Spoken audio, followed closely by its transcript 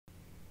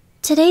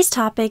Today's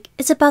topic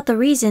is about the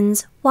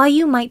reasons why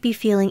you might be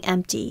feeling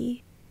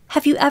empty.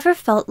 Have you ever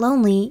felt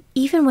lonely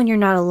even when you're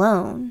not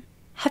alone?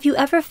 Have you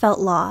ever felt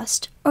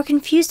lost or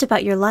confused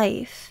about your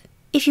life?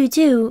 If you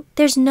do,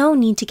 there's no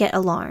need to get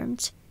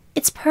alarmed.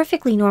 It's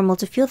perfectly normal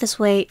to feel this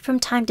way from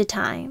time to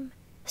time.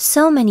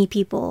 So many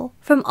people,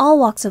 from all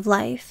walks of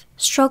life,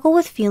 struggle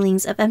with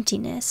feelings of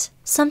emptiness,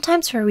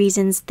 sometimes for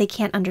reasons they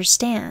can't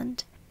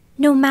understand.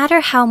 No matter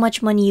how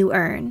much money you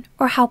earn,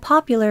 or how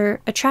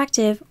popular,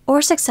 attractive,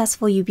 or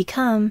successful you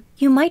become,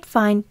 you might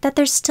find that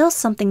there's still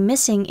something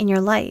missing in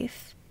your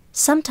life.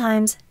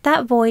 Sometimes,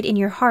 that void in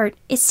your heart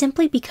is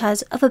simply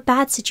because of a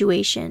bad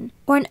situation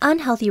or an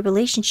unhealthy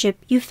relationship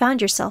you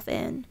found yourself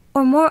in.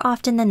 Or more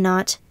often than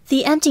not,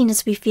 the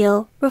emptiness we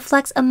feel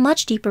reflects a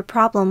much deeper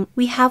problem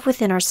we have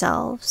within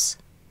ourselves.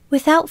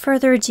 Without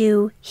further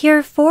ado, here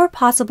are 4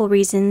 possible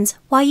reasons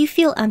why you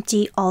feel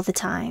empty all the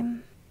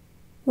time.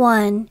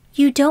 1.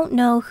 You don't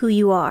know who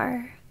you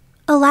are.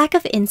 A lack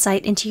of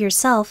insight into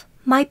yourself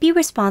might be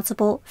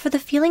responsible for the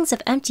feelings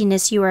of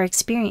emptiness you are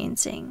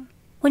experiencing.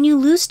 When you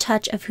lose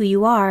touch of who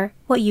you are,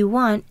 what you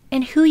want,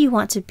 and who you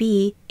want to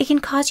be, it can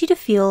cause you to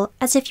feel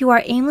as if you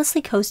are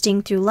aimlessly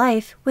coasting through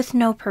life with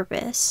no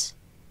purpose.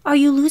 Are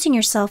you losing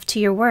yourself to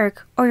your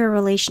work or your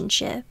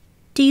relationship?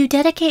 Do you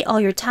dedicate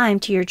all your time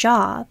to your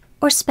job,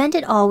 or spend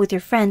it all with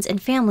your friends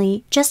and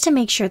family just to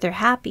make sure they're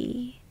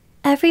happy?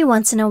 Every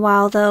once in a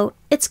while, though,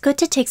 it's good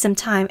to take some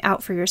time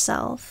out for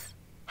yourself.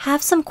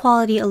 Have some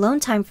quality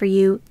alone time for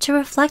you to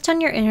reflect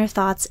on your inner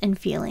thoughts and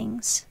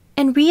feelings,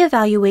 and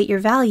reevaluate your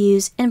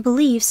values and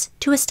beliefs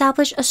to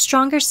establish a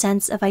stronger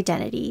sense of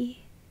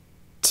identity.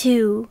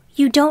 2.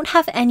 You don't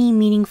have any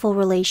meaningful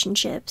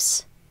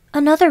relationships.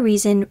 Another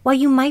reason why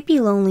you might be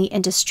lonely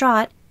and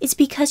distraught is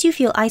because you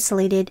feel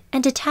isolated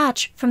and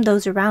detached from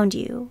those around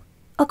you.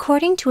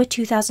 According to a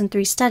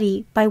 2003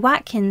 study by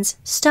Watkins,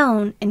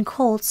 Soong, and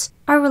Kolts,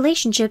 our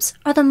relationships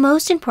are the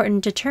most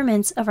important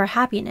determinants of our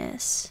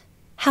happiness.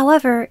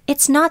 However,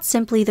 it's not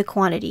simply the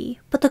quantity,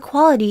 but the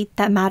quality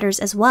that matters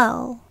as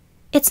well.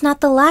 It's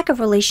not the lack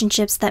of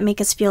relationships that make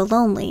us feel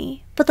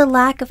lonely, but the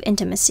lack of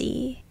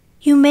intimacy.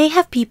 You may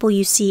have people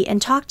you see and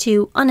talk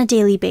to on a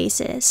daily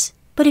basis,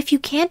 but if you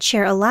can't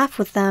share a laugh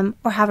with them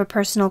or have a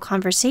personal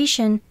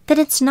conversation, then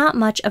it's not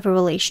much of a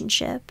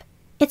relationship.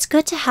 It's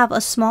good to have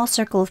a small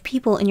circle of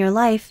people in your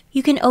life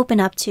you can open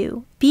up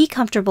to, be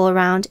comfortable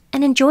around,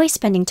 and enjoy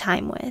spending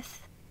time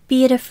with.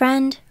 Be it a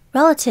friend,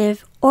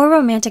 relative, or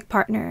romantic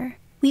partner,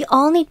 we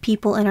all need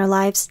people in our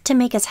lives to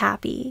make us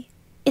happy.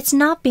 It's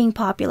not being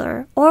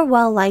popular or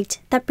well-liked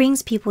that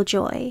brings people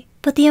joy,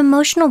 but the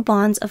emotional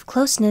bonds of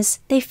closeness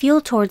they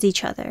feel towards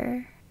each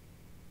other.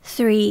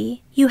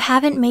 3. You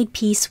haven't made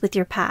peace with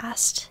your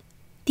past.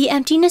 The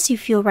emptiness you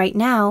feel right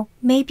now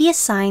may be a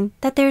sign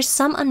that there's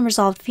some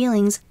unresolved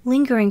feelings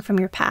lingering from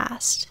your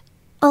past.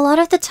 A lot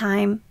of the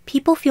time,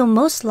 people feel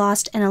most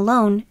lost and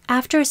alone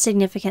after a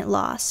significant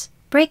loss,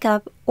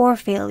 breakup, or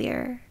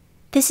failure.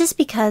 This is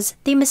because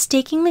they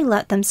mistakenly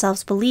let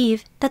themselves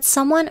believe that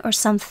someone or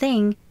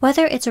something,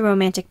 whether it's a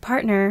romantic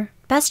partner,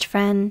 best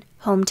friend,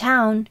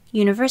 hometown,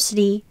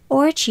 university,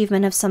 or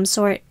achievement of some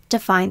sort,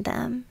 defined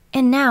them.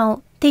 And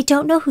now, they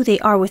don't know who they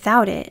are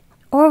without it,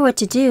 or what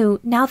to do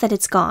now that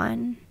it's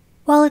gone.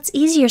 While it's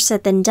easier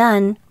said than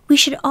done, we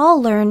should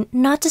all learn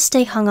not to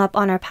stay hung up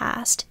on our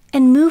past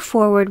and move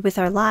forward with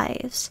our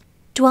lives.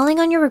 Dwelling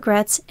on your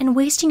regrets and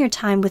wasting your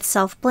time with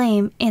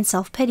self-blame and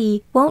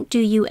self-pity won't do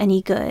you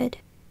any good.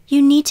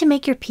 You need to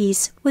make your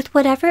peace with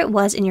whatever it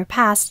was in your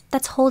past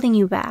that's holding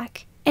you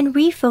back, and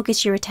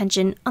refocus your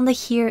attention on the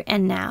here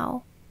and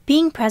now,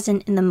 being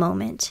present in the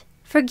moment.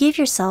 Forgive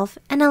yourself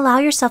and allow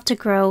yourself to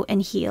grow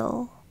and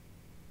heal.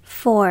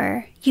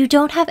 4. You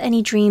don't have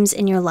any dreams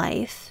in your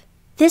life.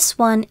 This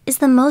one is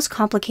the most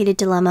complicated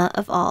dilemma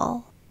of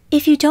all.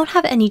 If you don't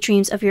have any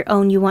dreams of your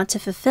own you want to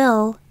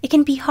fulfill, it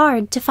can be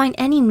hard to find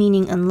any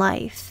meaning in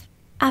life.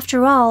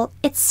 After all,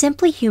 it's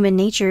simply human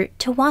nature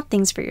to want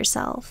things for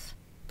yourself.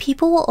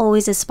 People will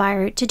always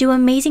aspire to do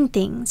amazing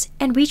things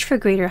and reach for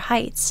greater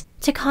heights,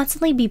 to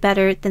constantly be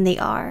better than they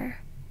are.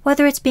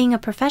 Whether it's being a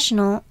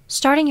professional,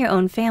 starting your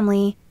own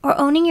family, or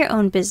owning your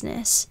own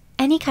business,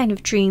 any kind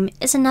of dream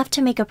is enough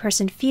to make a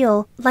person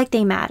feel like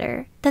they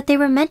matter, that they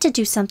were meant to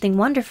do something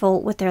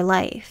wonderful with their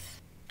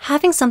life.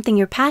 Having something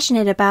you're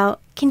passionate about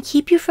can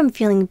keep you from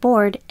feeling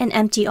bored and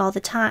empty all the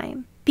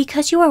time,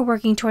 because you are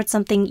working towards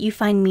something you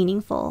find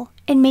meaningful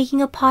and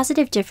making a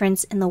positive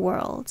difference in the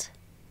world.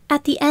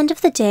 At the end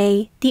of the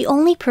day, the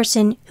only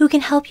person who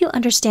can help you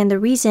understand the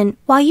reason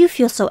why you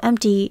feel so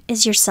empty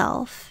is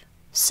yourself.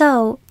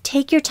 So,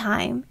 take your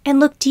time and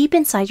look deep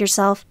inside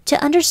yourself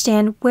to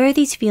understand where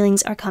these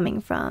feelings are coming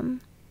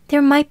from.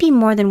 There might be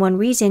more than one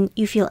reason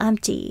you feel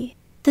empty.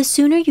 The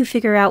sooner you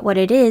figure out what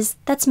it is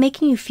that's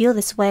making you feel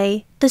this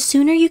way, the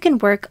sooner you can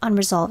work on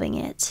resolving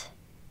it.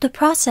 The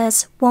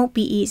process won't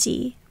be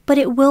easy, but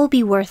it will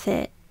be worth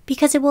it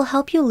because it will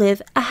help you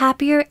live a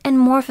happier and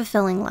more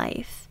fulfilling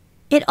life.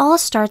 It all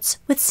starts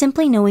with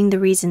simply knowing the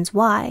reasons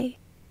why.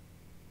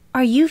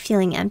 Are you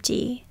feeling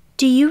empty?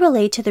 Do you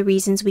relate to the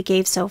reasons we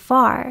gave so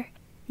far?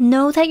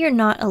 Know that you're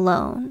not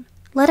alone.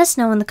 Let us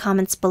know in the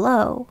comments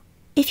below.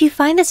 If you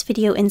find this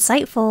video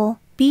insightful,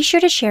 be sure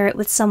to share it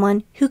with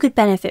someone who could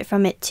benefit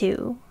from it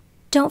too.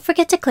 Don't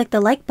forget to click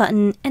the like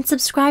button and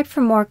subscribe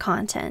for more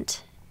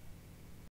content.